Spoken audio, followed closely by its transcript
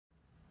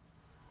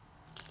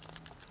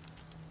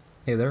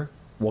Hey there,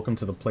 welcome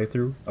to the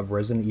playthrough of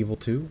Resident Evil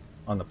 2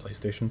 on the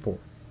PlayStation 4.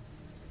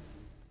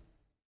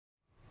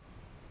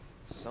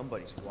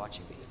 Somebody's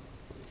watching me.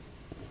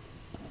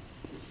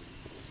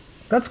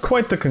 That's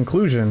quite the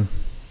conclusion.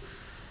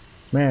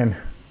 Man.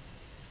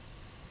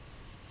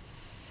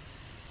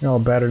 You're all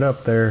battered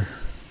up there.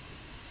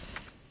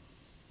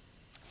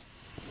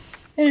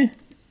 A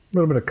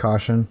little bit of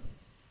caution.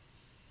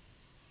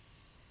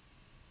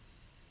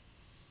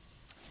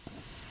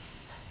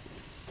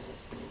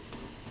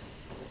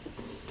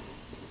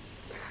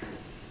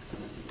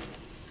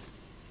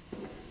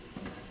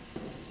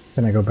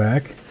 Can I go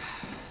back?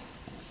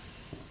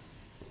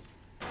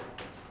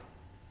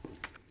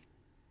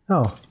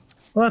 Oh,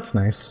 well that's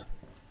nice.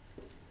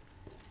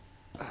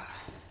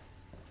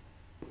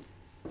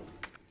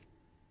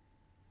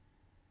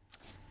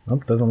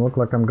 Nope, doesn't look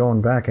like I'm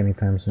going back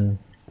anytime soon.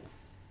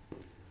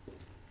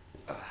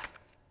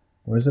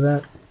 Where's it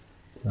at?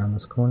 Around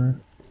this corner?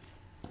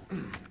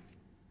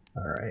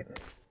 Alright.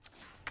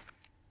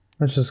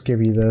 Let's just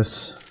give you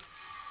this.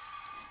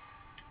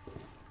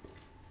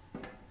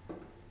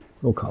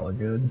 We'll call it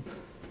good.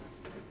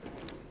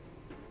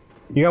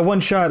 You got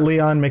one shot,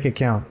 Leon, make it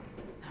count.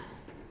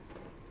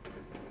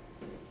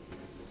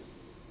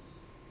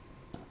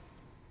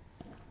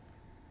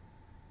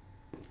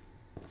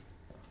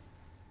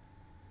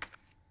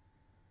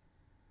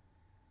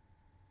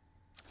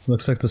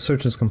 Looks like the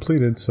search is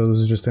completed, so this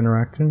is just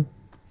interacting.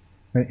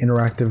 An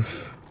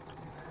interactive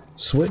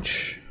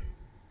switch.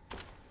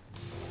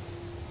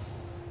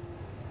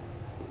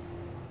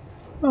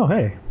 Oh,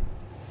 hey.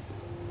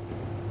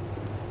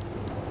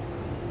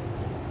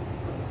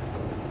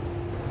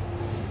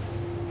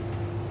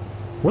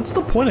 What's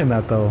the point in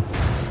that, though?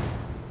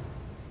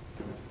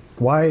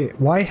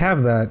 Why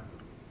have that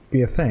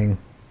be a thing?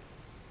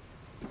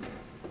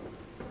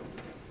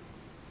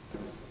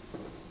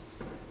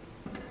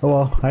 Oh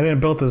well, I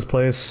didn't build this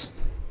place.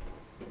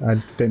 I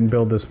didn't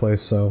build this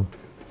place, so...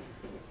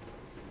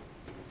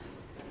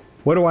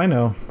 What do I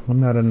know? I'm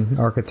not an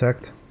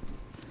architect.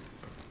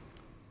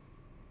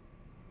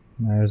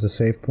 There's a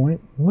save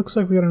point. Looks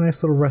like we got a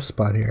nice little rest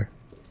spot here.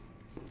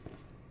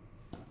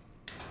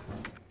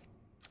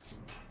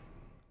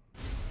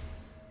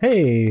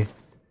 Hey!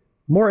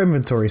 More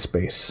inventory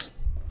space.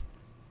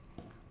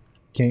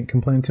 Can't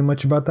complain too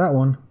much about that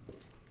one.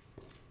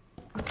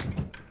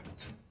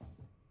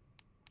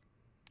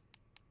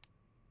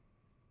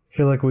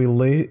 Feel like we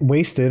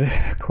wasted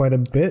quite a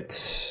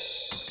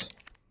bit,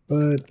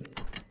 but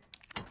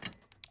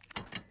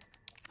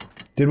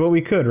did what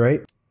we could, right?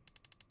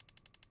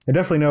 I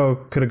definitely know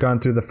could have gone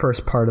through the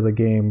first part of the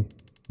game,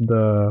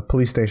 the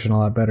police station, a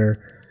lot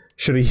better.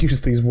 Should have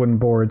used these wooden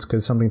boards,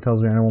 because something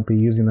tells me I won't be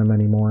using them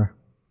anymore.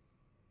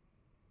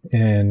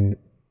 And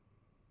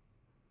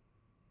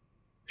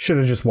should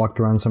have just walked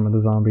around some of the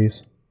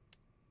zombies.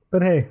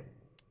 But hey,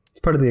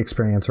 it's part of the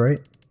experience, right?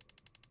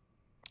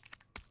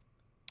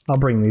 I'll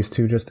bring these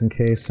two just in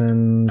case,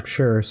 and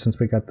sure, since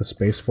we got the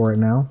space for it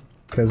now,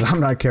 because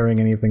I'm not carrying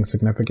anything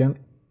significant.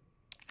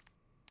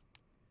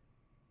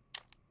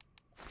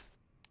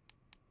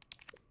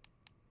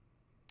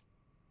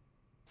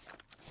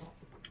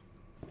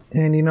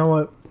 And you know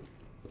what?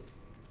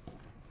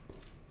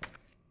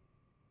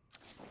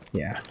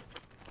 Yeah.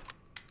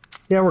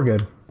 Yeah, we're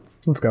good.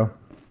 Let's go.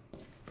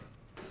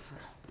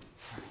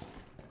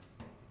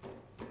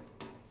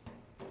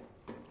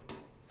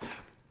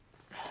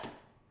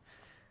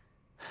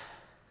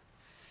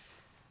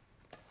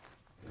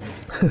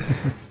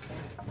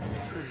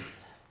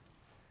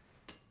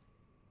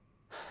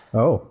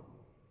 Oh.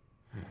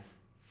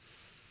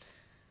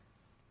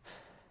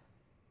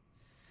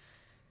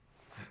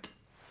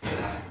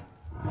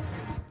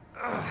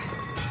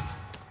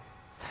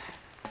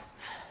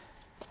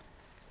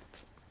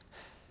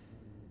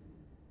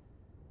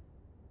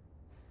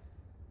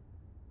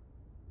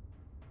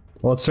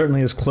 Well, it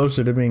certainly is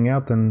closer to being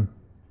out than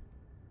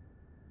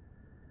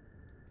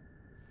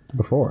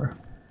before.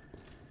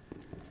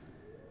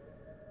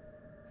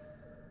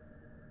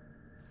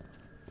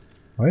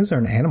 Why is there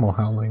an animal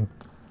howling?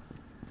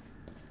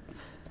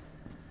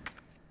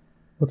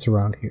 What's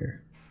around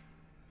here?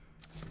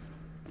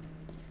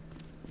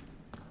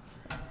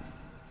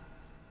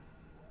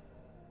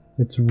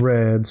 It's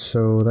red,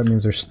 so that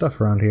means there's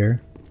stuff around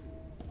here.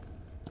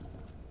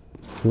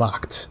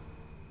 Locked.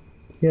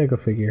 Yeah, go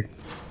figure.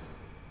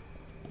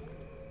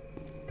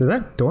 Did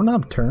that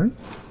doorknob turn?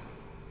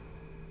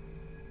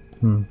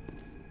 I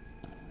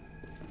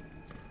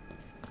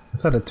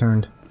thought it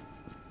turned.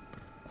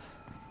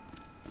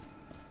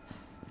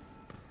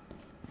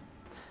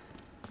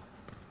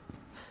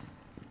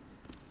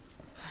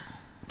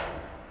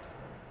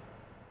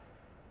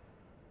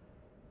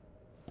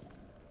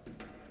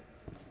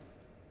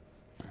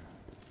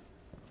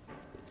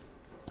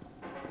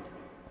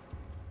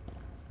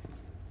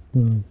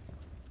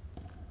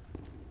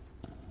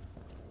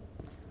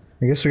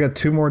 I guess we got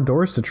two more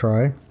doors to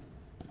try.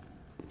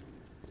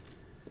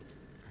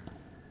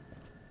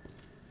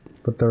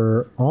 But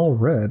they're all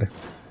red.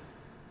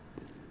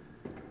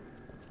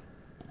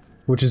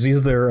 which is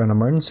either an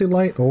emergency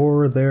light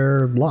or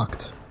they're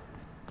locked.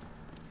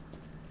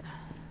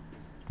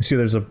 I see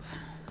there's a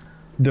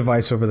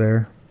device over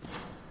there,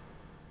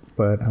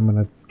 but I'm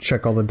gonna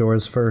check all the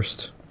doors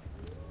first.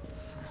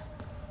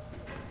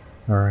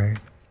 Alright.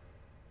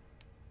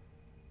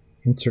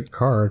 Insert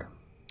card.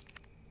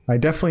 I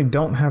definitely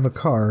don't have a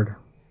card.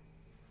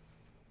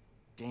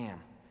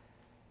 Damn.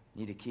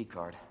 Need a key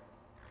card.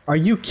 Are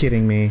you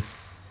kidding me?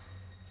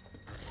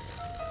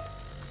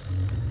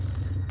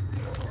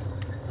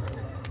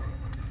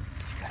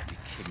 You gotta be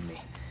kidding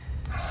me.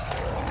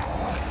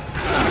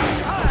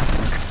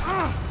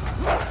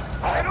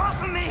 Get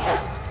off of me!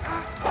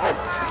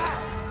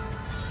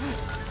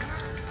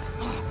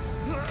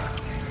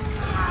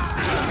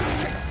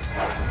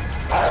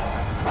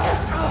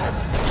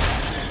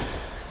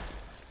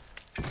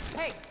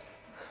 Hey,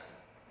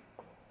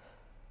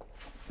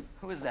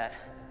 Who is that?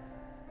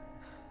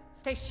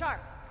 stay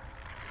sharp.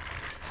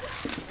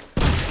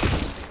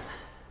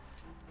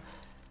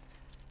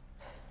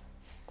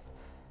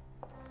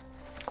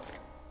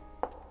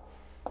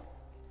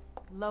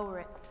 Lower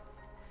it.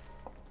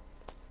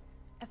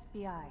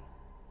 FBI.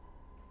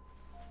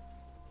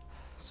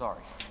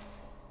 Sorry.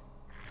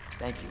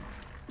 Thank you.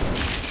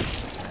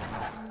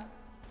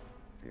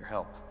 For your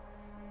help.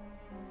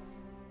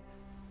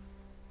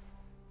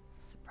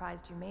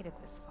 Surprised you made it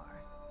this far.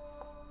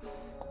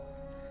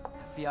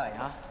 FBI,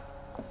 huh?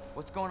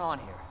 What's going on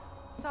here?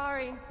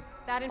 Sorry,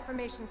 that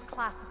information's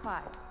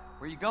classified.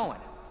 Where you going?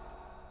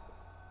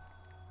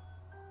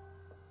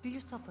 Do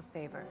yourself a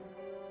favor.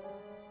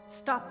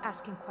 Stop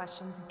asking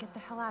questions and get the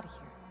hell out of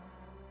here.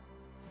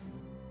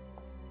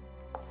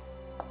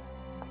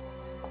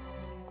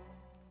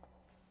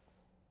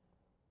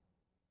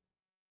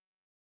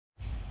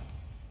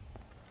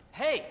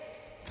 Hey!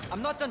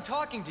 I'm not done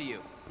talking to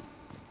you!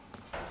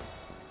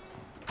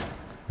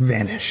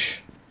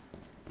 Vanish.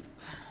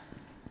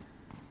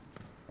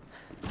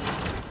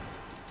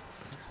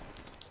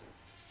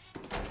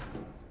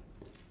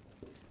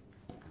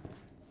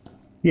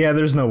 Yeah,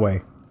 there's no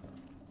way.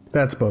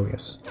 That's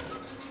bogus.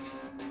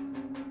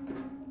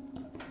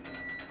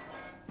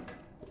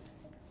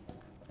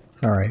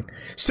 Alright.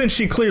 Since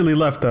she clearly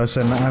left us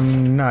and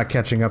I'm not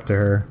catching up to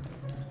her.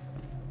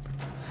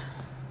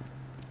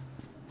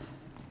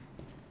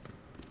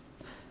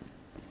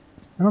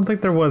 I don't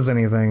think there was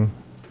anything.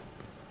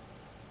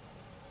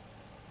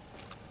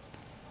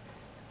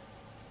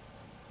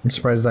 I'm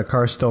surprised that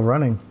car's still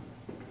running.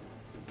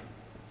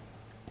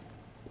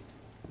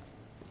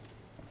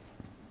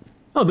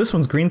 Oh, this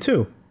one's green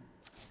too.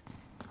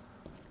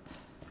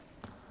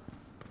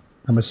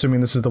 I'm assuming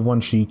this is the one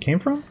she came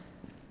from?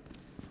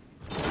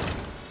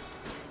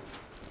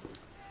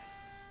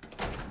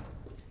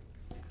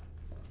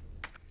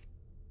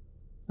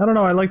 I don't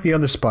know, I like the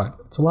other spot.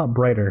 It's a lot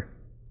brighter.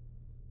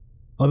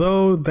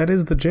 Although, that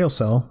is the jail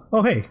cell.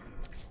 Oh hey!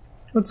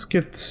 Let's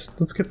get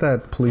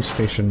that police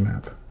station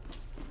map.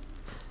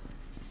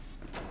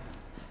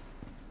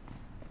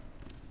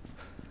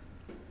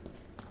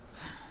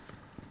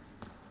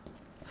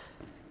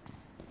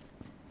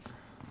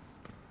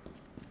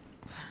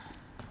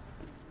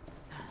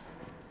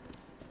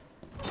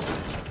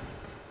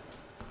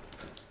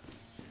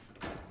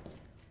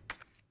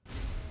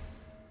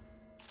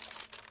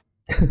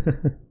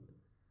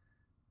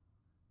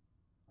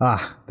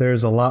 Ah,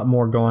 there's a lot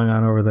more going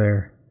on over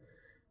there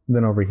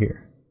than over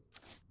here.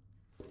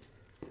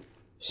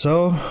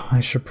 So,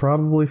 I should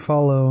probably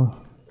follow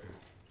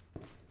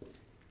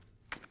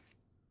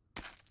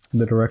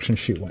the direction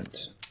she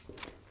went.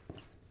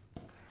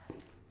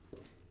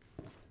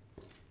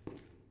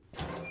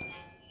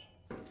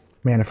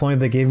 Man, if only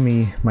they gave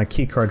me my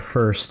keycard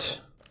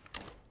first.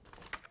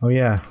 Oh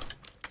yeah,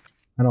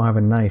 I don't have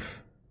a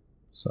knife,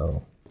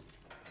 so...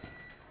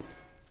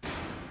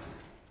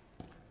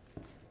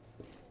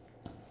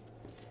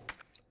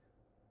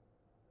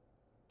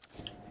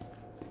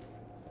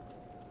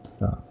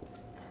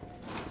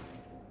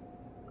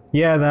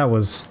 Yeah, that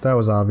was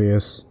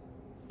obvious.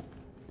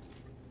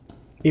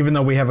 Even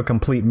though we have a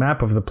complete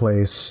map of the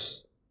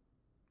place,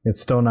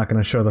 it's still not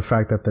going to show the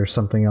fact that there's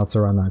something else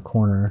around that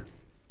corner.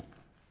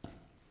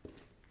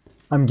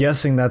 I'm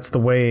guessing that's the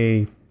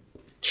way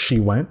she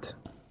went.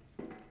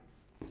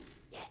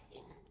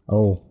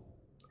 Oh,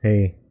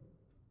 hey.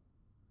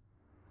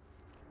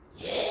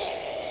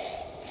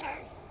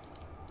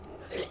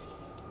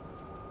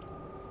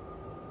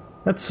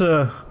 That's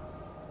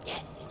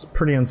it's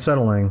pretty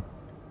unsettling.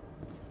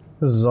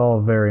 This is all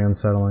very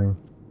unsettling.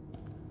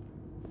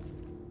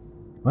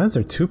 Why is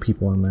there two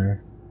people in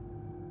there?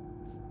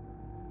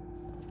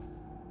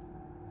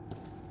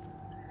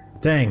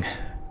 Dang,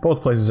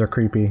 both places are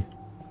creepy.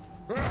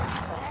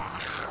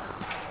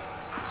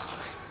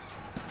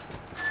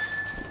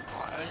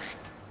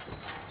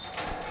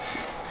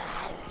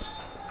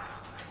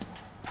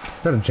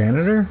 Is that a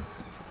janitor?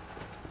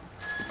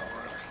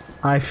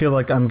 I feel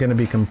like I'm gonna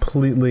be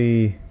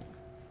completely...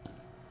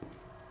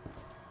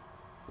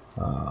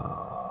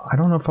 I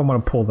don't know if I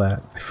want to pull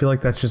that. I feel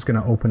like that's just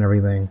gonna open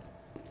everything.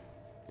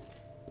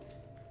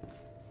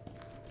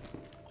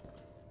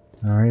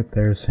 Alright,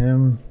 there's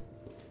him.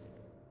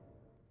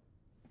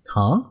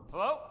 Huh?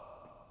 Hello?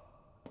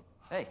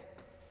 Hey,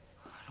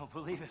 I don't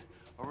believe it.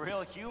 A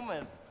real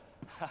human.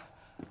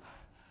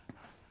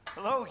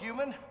 Hello,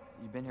 human.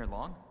 you been here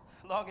long?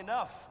 Long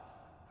enough.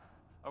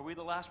 Are we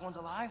the last ones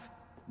alive?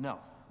 No,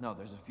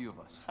 there's a few of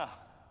us. Huh.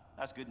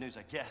 That's good news,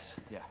 I guess.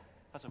 Yeah.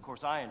 That's of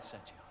course Iron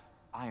sent you.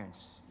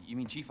 Irons. You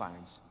mean Chief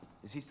Irons?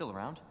 Is he still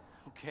around?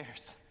 Who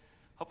cares?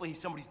 Hopefully he's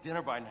somebody's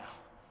dinner by now.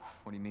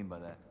 What do you mean by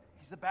that?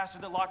 He's the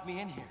bastard that locked me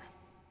in here.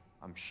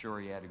 I'm sure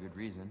he had a good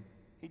reason.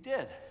 He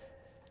did.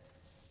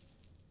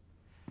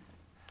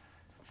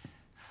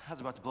 I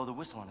was about to blow the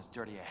whistle on his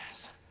dirty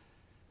ass.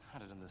 I'd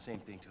have done the same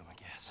thing to him, I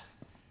guess.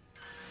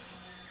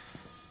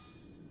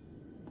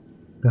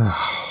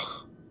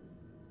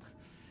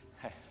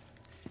 Hey,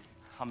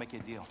 I'll make you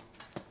a deal.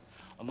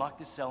 Unlock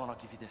this cell and I'll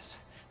give you this.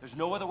 There's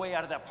no other way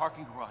out of that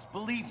parking garage.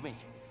 Believe me.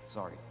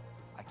 Sorry,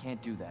 I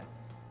can't do that.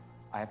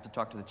 I have to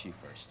talk to the chief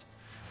first.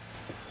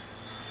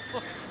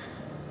 Look,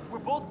 we're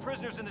both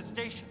prisoners in this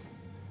station.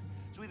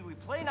 So either we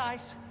play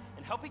nice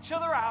and help each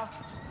other out,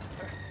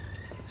 or...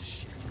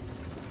 Shit.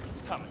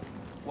 It's coming.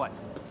 What?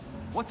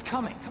 What's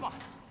coming? Come on.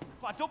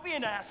 Come on, don't be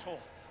an asshole.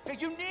 Okay,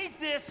 you need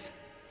this.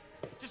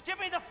 Just get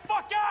me the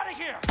fuck out of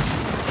here!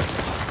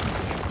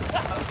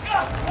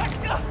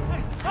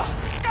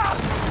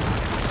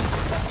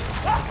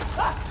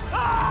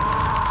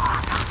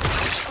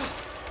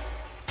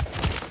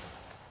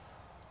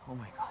 Oh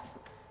my god.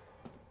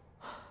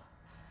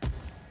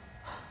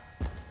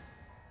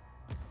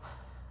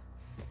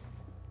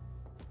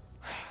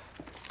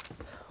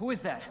 Who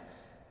is that?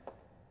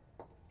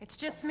 It's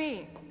just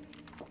me.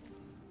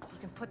 So you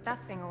can put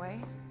that thing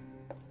away.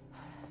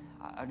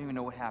 I don't even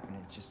know what happened.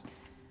 It just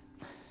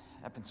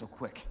happened so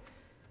quick.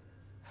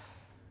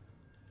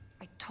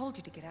 I told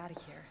you to get out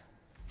of here.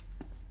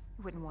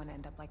 You wouldn't want to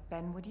end up like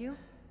Ben, would you?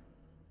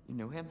 You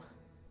knew him?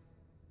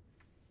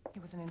 He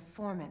was an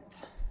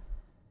informant.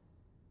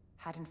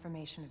 Had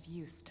information of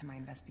use to my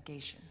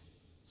investigation.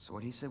 So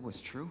what he said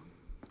was true?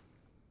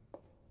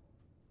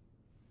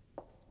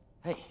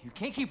 Hey, you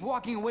can't keep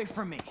walking away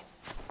from me.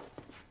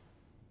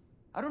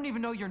 I don't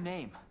even know your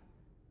name.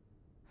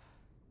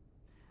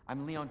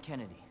 I'm Leon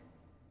Kennedy.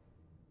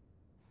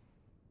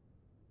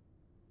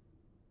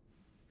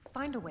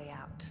 Find a way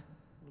out,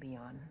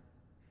 Leon.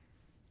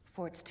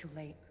 Before it's too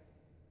late.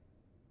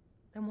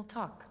 Then we'll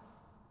talk.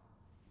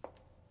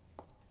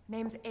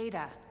 Name's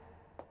Ada.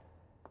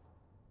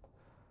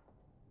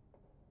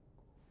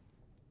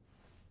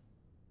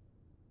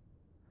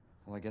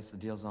 Well, I guess the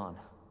deal's on.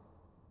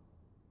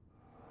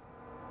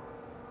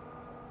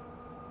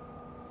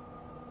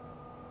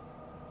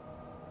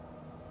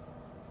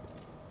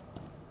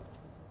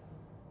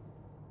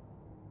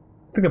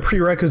 I think the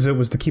prerequisite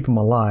was to keep him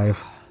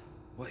alive.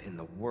 What in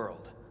the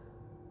world?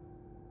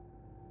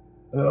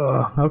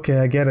 Ugh, okay,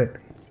 I get it.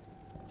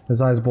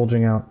 His eyes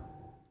bulging out.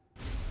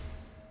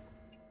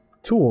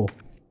 Tool.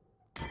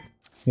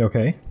 You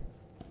okay?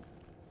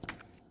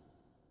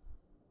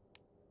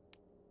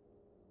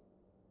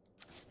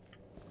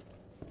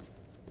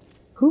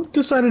 Who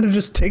decided to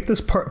just take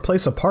this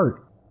place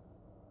apart?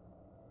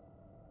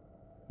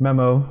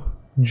 Memo.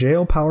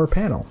 Jail power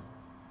panel.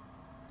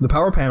 The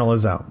power panel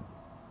is out.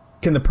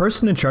 Can the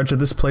person in charge of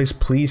this place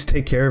please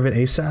take care of it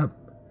ASAP?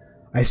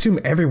 I assume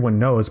everyone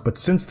knows, but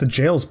since the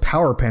jail's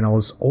power panel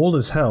is old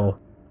as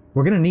hell,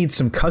 we're gonna need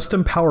some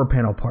custom power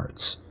panel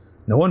parts.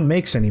 No one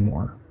makes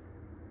anymore.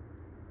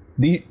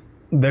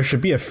 There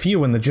should be a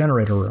few in the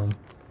generator room.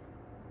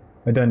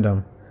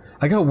 Addendum.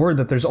 I got word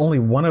that there's only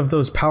one of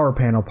those power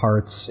panel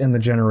parts in the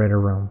generator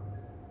room.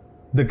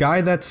 The guy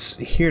that's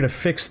here to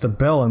fix the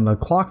bell in the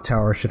clock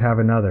tower should have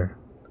another.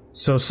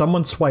 So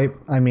someone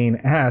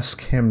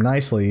ask him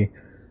nicely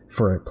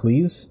for it,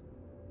 please.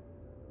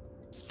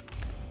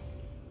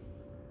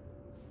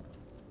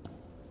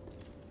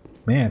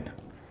 Man.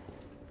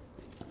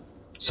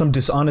 Some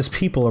dishonest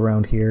people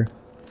around here.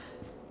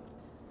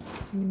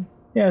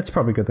 Yeah, it's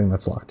probably a good thing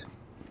that's locked.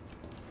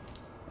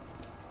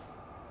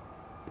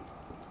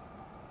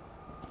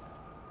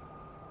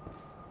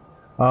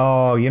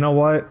 Oh, you know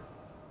what?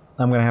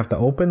 I'm gonna have to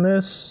open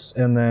this,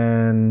 and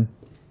then...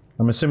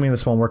 I'm assuming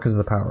this won't work because of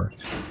the power.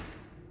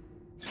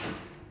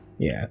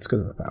 Yeah, it's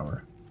because of the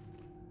power.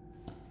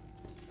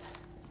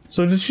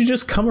 So did she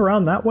just come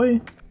around that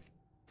way?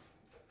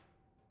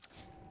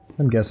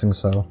 I'm guessing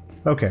so.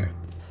 Okay.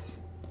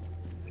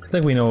 I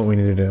think we know what we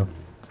need to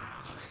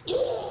do.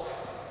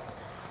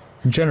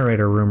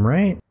 Generator room,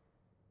 right?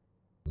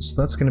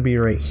 So that's gonna be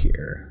right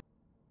here.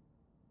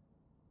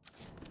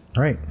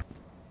 Alright.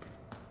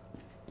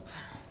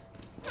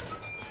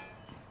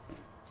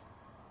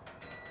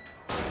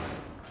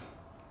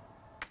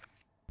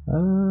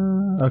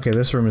 Okay,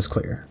 this room is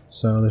clear.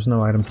 So there's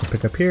no items to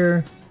pick up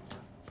here.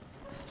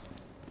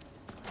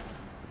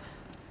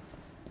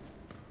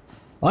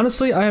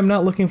 Honestly, I am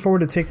not looking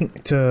forward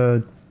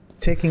to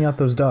taking out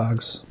those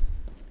dogs.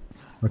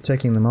 Or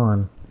taking them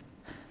on.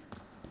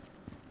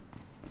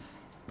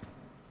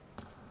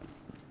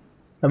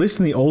 At least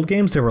in the old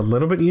games, they were a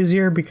little bit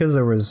easier because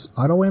there was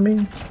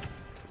auto-aiming.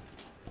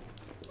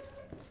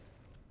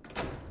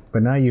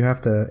 But now you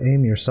have to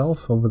aim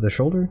yourself over the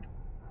shoulder?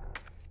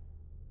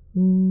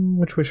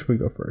 Which way should we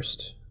go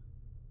first?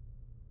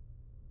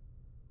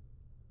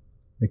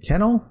 The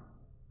kennel?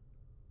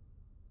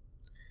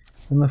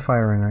 And the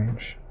firing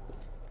range.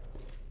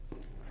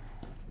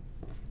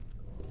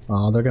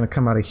 Oh, they're gonna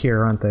come out of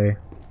here, aren't they?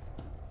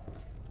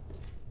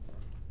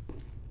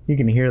 You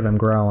can hear them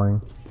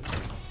growling.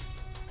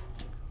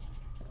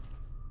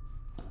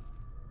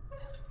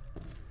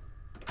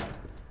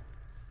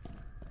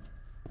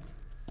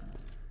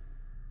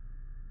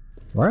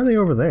 Why are they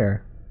over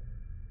there?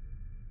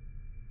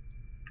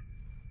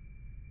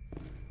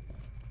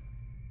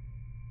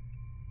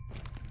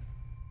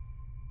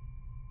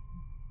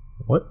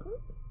 What?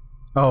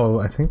 Oh,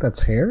 I think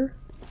that's hair?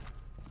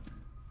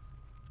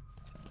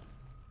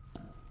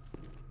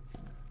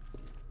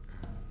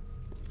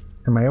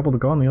 Am I able to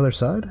go on the other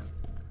side?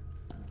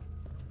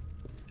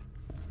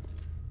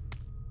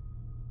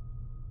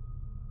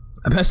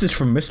 A message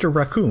from Mr.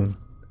 Raccoon.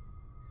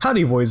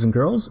 Howdy, boys and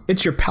girls.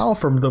 It's your pal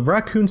from the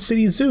Raccoon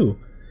City Zoo.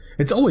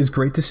 It's always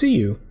great to see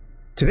you.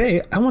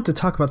 Today, I want to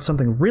talk about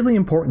something really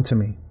important to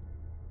me.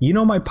 You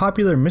know my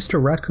popular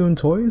Mr. Raccoon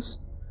toys?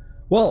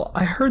 Well,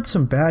 I heard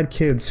some bad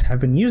kids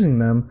have been using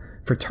them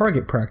for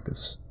target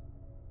practice.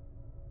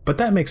 But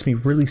that makes me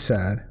really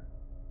sad.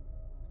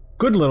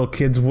 Good little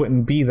kids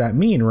wouldn't be that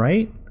mean,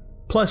 right?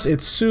 Plus,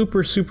 it's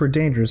super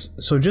dangerous,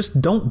 so just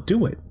don't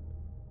do it.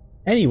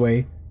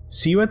 Anyway,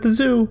 see you at the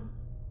zoo.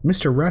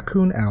 Mr.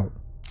 Raccoon out.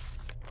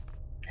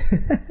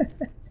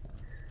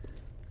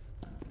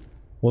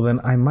 Well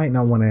then, I might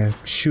not want to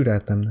shoot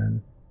at them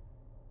then.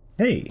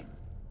 Hey!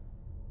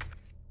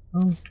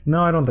 Oh,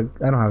 no, I don't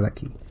have that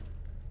key.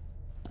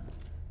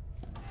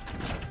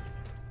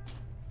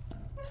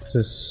 This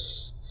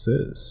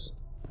is...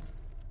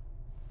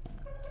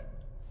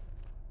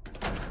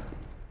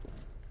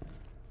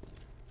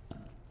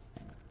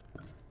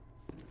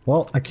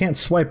 Well, I can't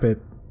swipe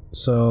it,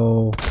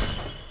 so...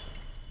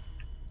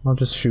 I'll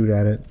just shoot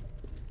at it.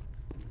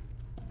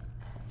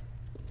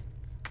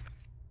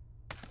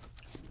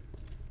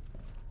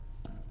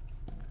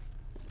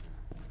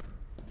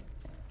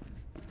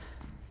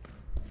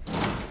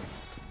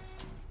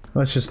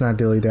 Let's just not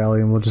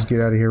dilly-dally and we'll just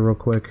get out of here real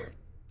quick.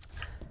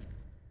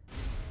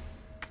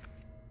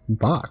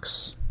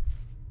 Box?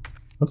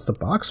 What's the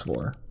box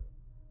for?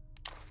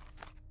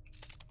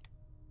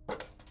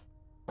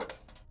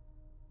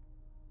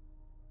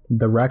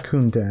 The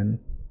Raccoon Den.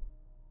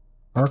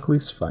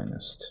 Arkley's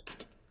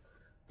finest.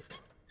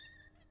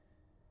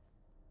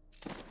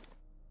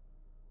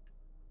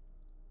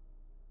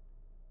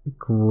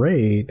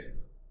 Grade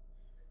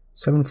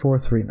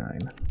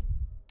 7439.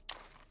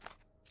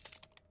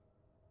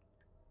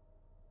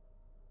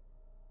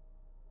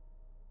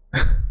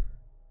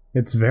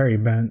 It's very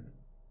bent.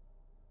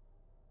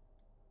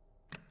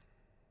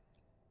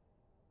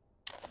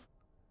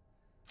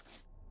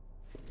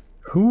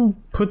 Who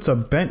puts a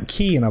bent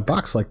key in a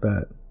box like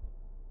that?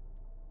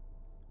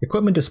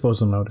 Equipment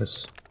disposal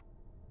notice.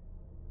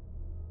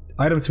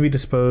 Item to be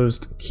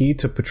disposed. Key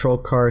to patrol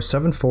car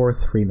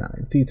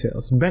 7439.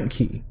 Details. Bent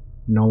key.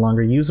 No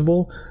longer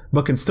usable,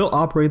 but can still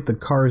operate the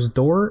car's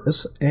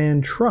doors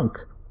and trunk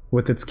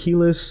with its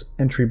keyless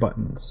entry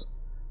buttons.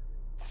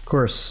 Of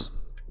course,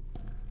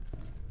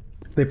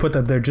 they put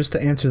that there just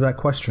to answer that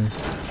question.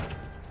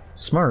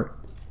 Smart.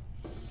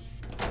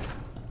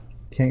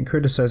 Can't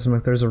criticize them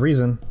if there's a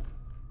reason.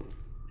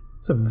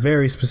 It's a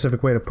very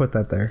specific way to put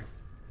that there.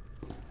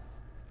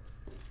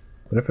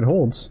 But if it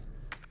holds...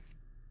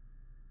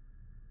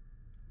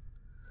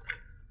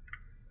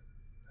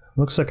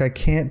 Looks like I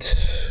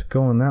can't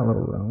go in that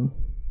little room.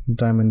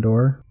 Diamond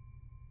door.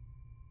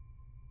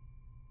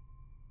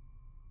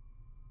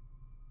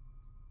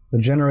 The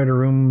generator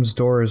room's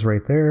door is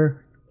right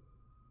there.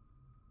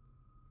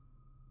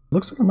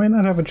 Looks like I might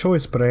not have a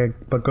choice,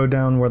 but go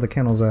down where the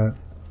kennel's at.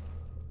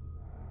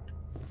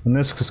 And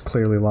this is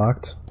clearly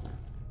locked.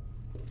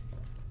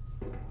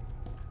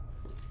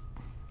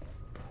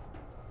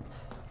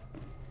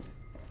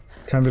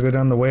 Time to go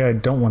down the way I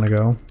don't want to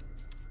go.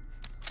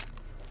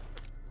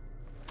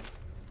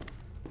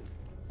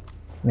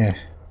 Yeah.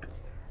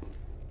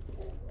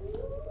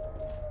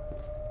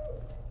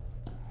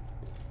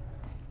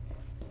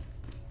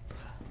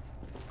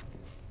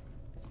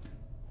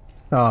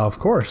 Oh, of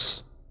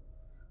course.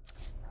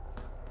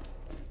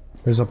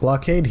 There's a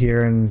blockade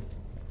here and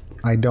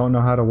I don't know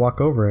how to walk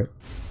over it.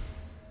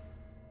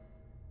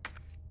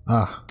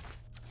 Ah.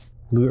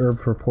 Blue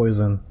herb for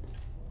poison.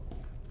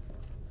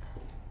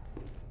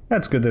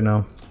 That's good to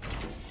know.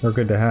 Or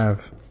good to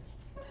have.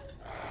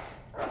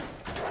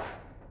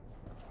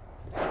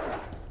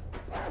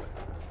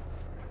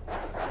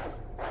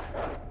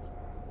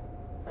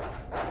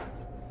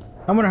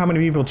 I wonder how many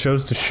people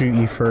chose to shoot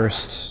you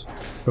first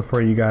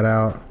before you got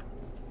out.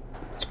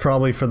 It's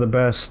probably for the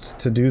best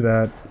to do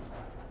that.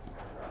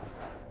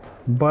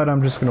 But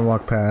I'm just gonna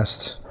walk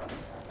past.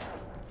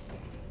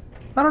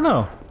 I don't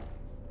know.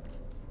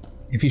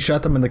 If you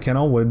shot them in the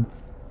kennel, would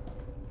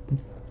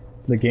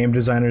the game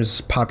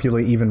designers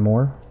populate even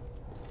more?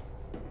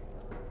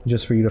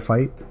 Just for you to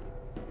fight?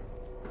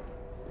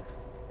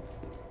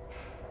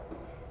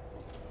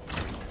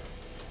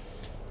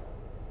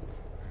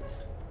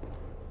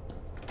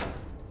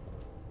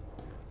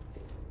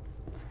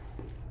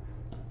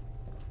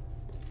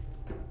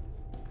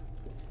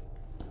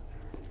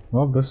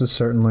 Well, this is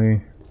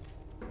certainly...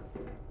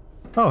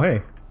 Oh,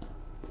 hey.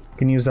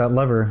 Can use that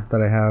lever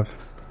that I have.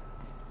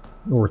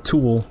 Or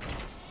tool.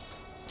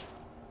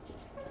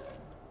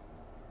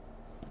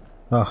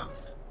 Ah.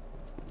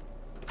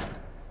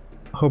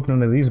 Hope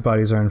none of these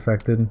bodies are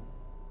infected.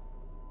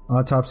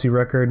 Autopsy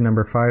record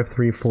number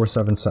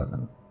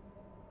 53477.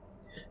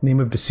 Name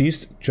of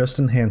deceased,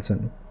 Justin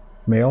Hansen.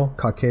 Male,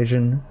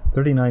 Caucasian,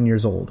 39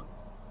 years old.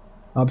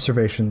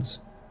 Observations.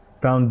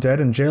 Found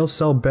dead in jail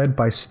cell bed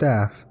by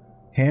staff.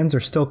 Hands are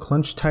still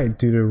clenched tight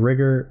due to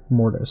rigor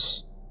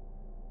mortis,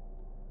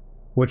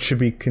 which should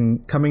be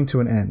coming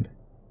to an end.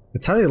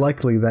 It's highly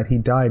likely that he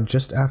died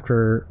just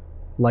after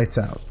lights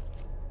out.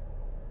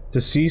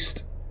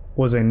 Deceased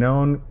was a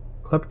known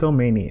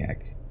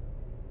kleptomaniac.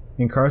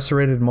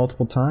 Incarcerated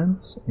multiple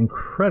times.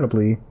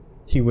 Incredibly,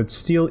 he would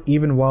steal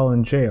even while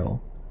in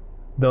jail,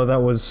 though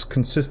that was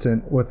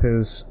consistent with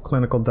his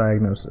clinical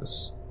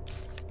diagnosis.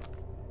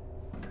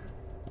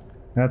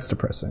 That's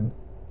depressing.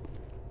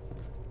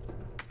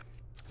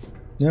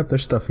 Yep,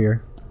 there's stuff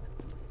here.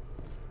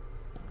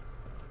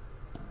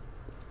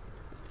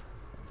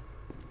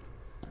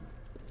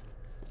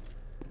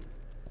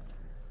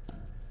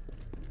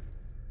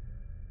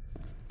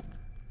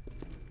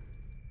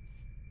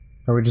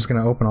 Are we just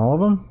gonna open all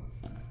of them?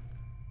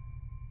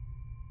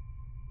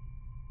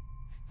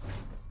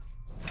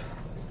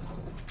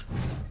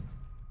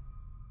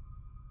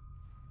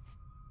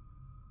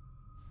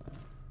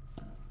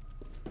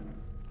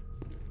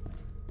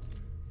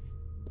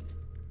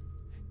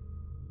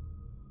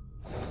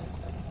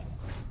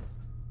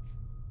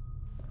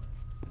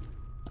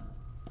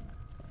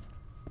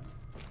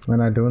 Am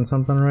I not doing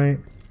something right?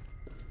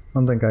 I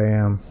don't think I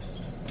am.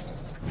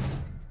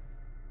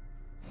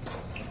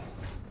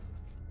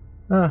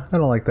 Ah, I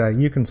don't like that.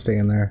 You can stay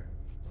in there.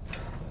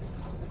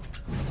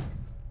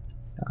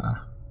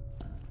 Ah.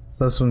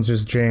 So this one's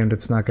just jammed.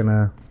 It's not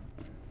gonna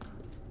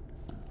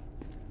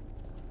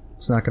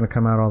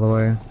come out all the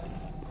way.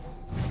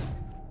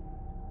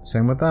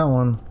 Same with that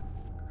one.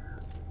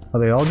 Are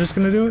they all just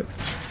gonna do it?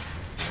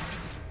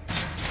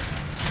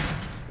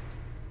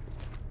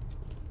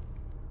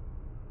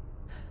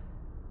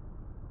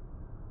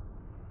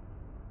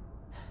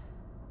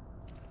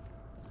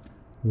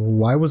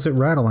 Why was it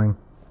rattling?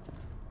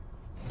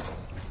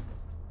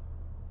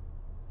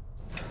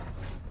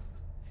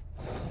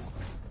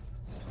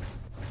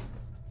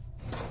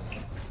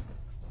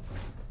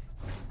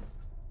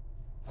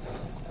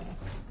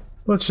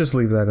 Let's just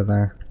leave that in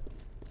there.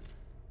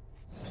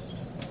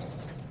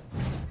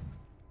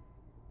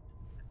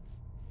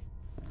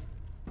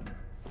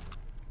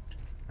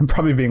 I'm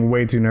probably being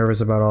way too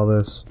nervous about all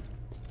this.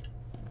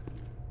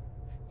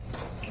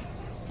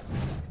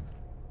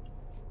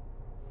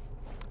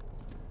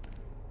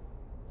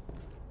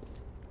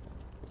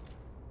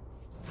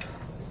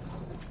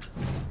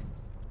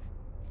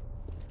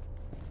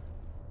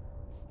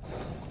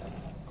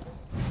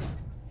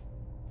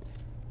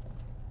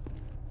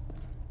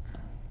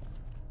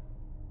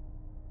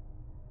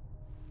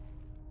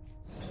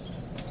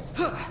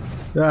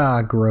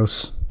 Ah,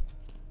 gross.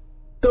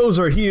 Those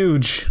are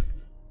huge.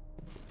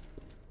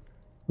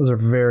 Those are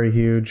very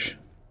huge.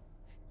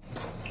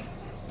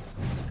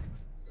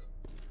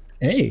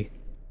 Hey.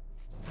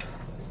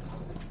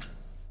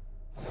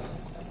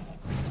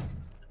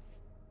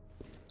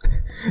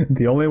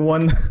 The only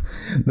one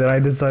that I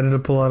decided to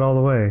pull out all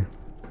the way.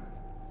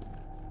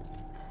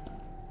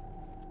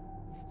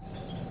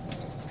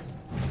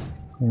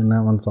 And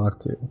that one's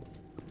locked too.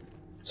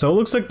 So it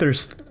looks like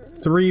there's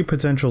 3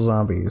 potential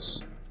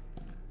zombies.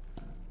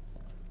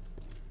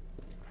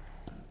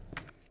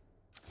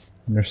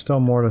 And there's still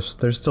more to,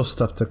 there's still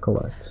stuff to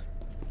collect.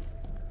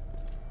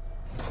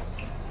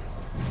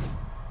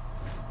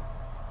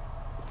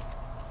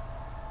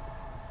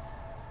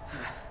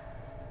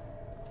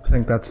 I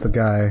think that's the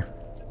guy.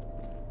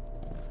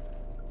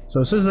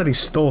 So it says that he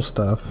stole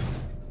stuff.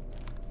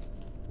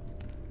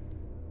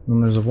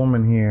 And there's a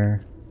woman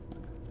here.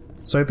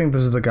 So I think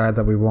this is the guy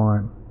that we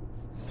want.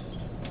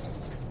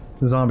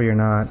 Zombie or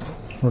not,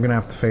 we're gonna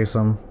have to face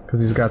him,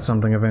 because he's got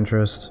something of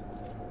interest.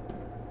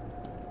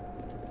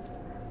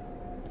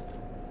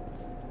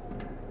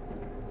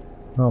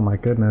 Oh my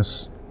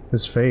goodness.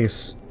 His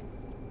face.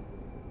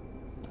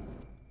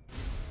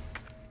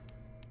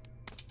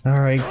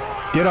 Alright,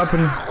 get up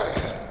and...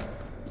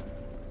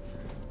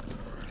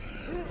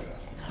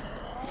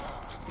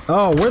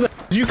 Oh, where the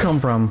hell did you come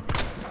from?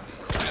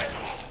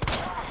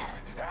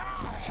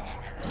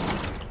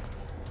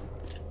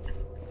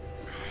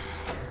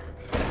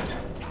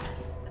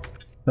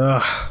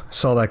 Ugh,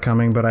 saw that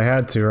coming, but I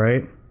had to,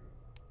 right?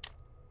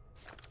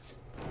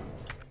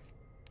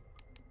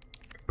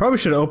 Probably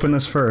should have opened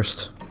this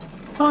first.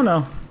 Oh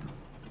no.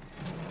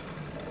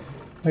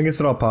 I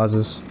guess it all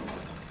pauses.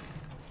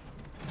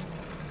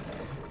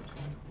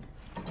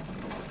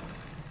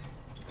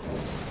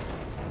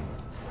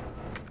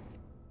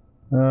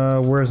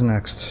 Where's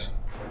next?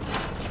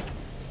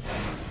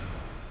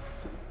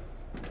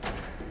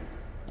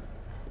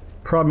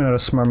 Probably not a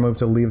smart move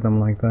to leave them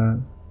like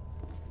that.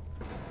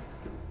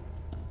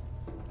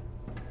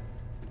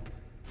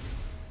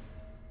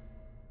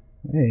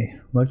 Hey,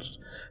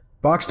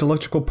 boxed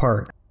electrical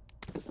part.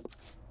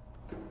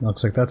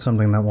 Looks like that's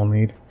something that we'll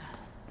need.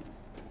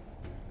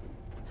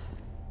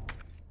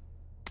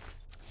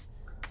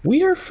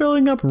 We are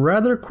filling up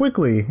rather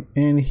quickly,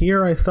 and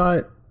here I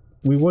thought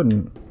we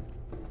wouldn't.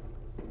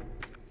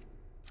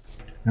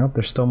 Nope,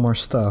 there's still more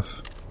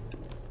stuff.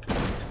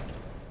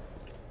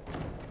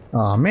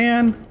 Aw,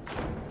 man!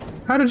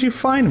 How did you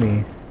find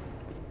me?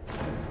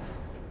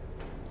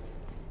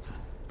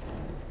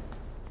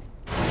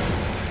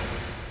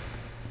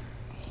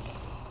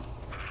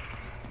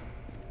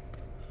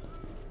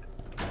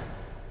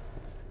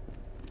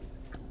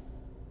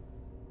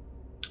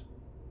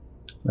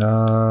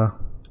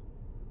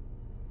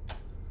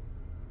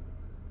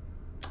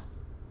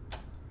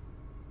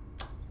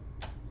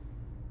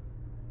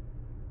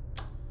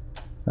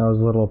 That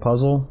was a little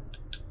puzzle.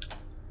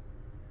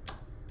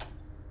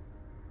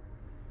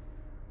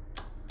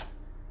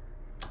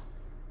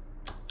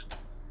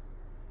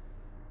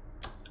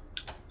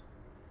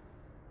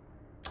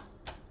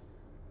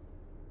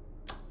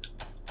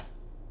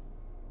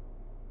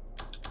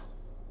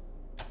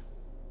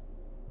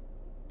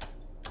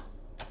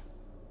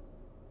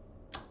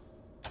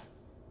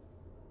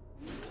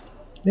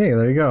 Yeah,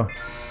 there you go.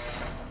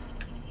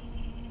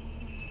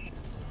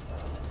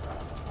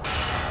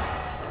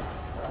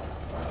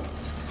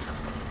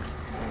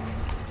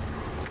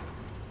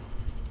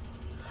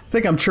 I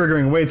think I'm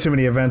triggering way too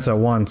many events at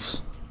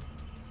once.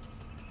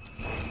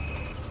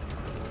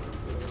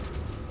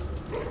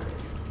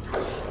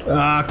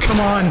 Ah, come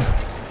on!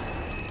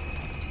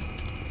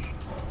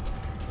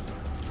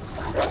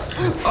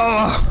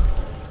 Oh!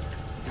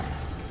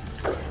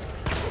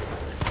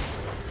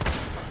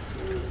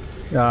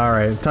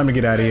 Alright, time to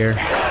get out of here.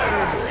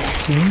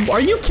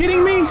 Are you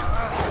kidding me?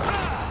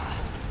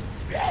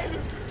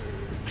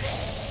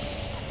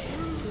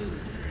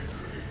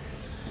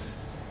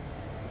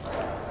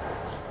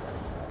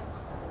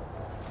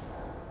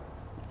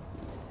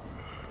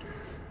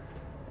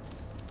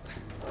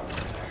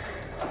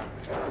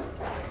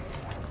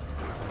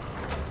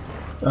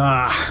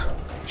 Ah,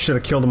 should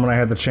have killed him when I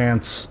had the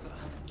chance.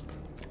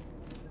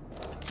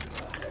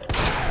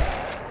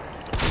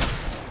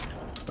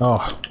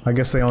 Oh, I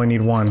guess they only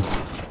need one.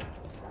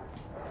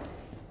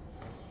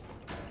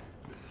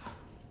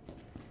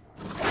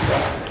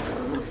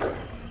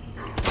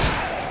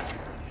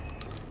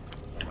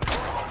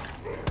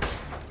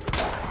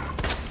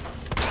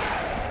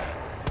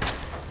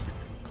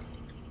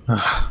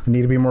 I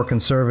need to be more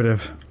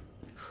conservative.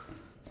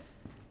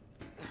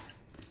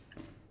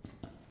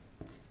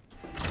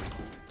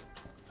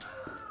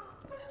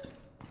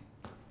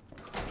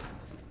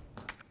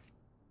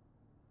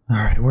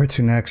 Alright, where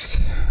to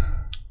next?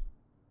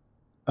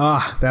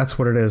 Ah, that's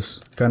what it is.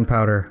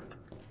 Gunpowder.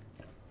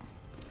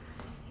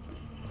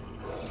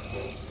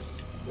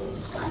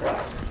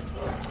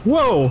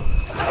 Whoa!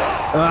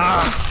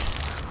 Ah!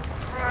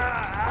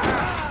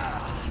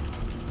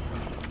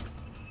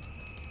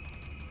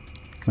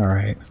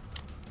 Alright.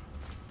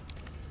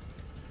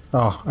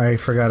 Oh, I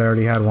forgot I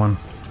already had one.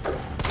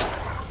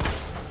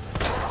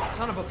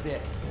 Son of a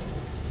bitch.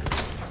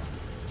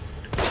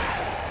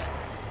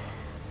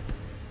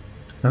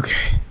 Okay.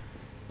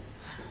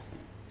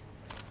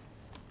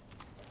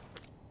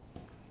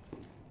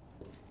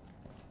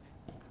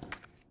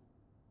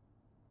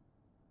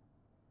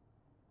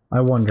 I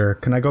wonder,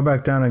 can I go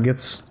back down and get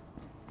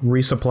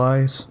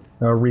resupplies?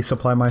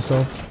 Resupply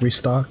myself?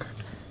 Restock?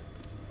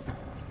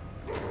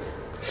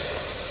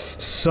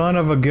 Son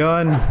of a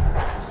gun!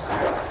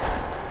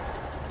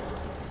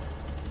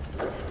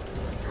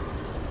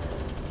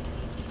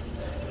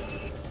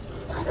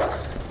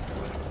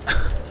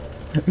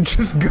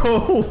 Just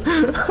go!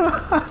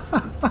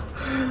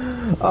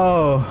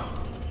 Oh.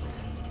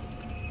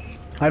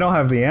 I don't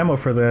have the ammo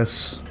for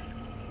this.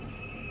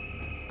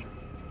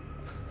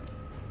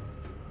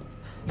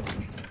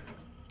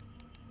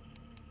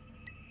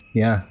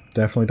 Yeah,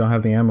 definitely don't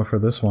have the ammo for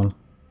this one.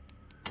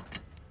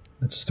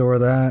 Let's store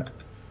that.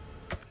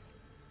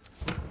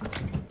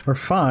 We're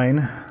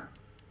fine.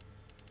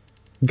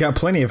 Got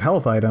plenty of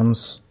health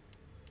items.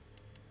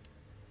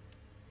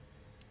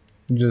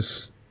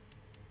 Just...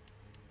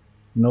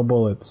 no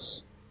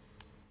bullets.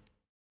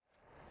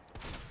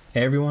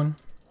 Hey everyone,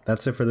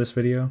 that's it for this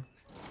video.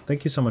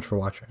 Thank you so much for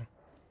watching.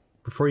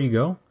 Before you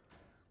go,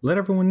 let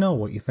everyone know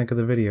what you think of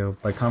the video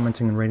by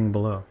commenting and rating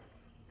below.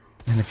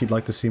 And if you'd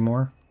like to see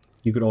more,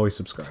 you could always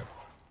subscribe.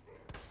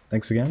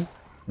 Thanks again,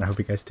 and I hope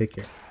you guys take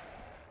care.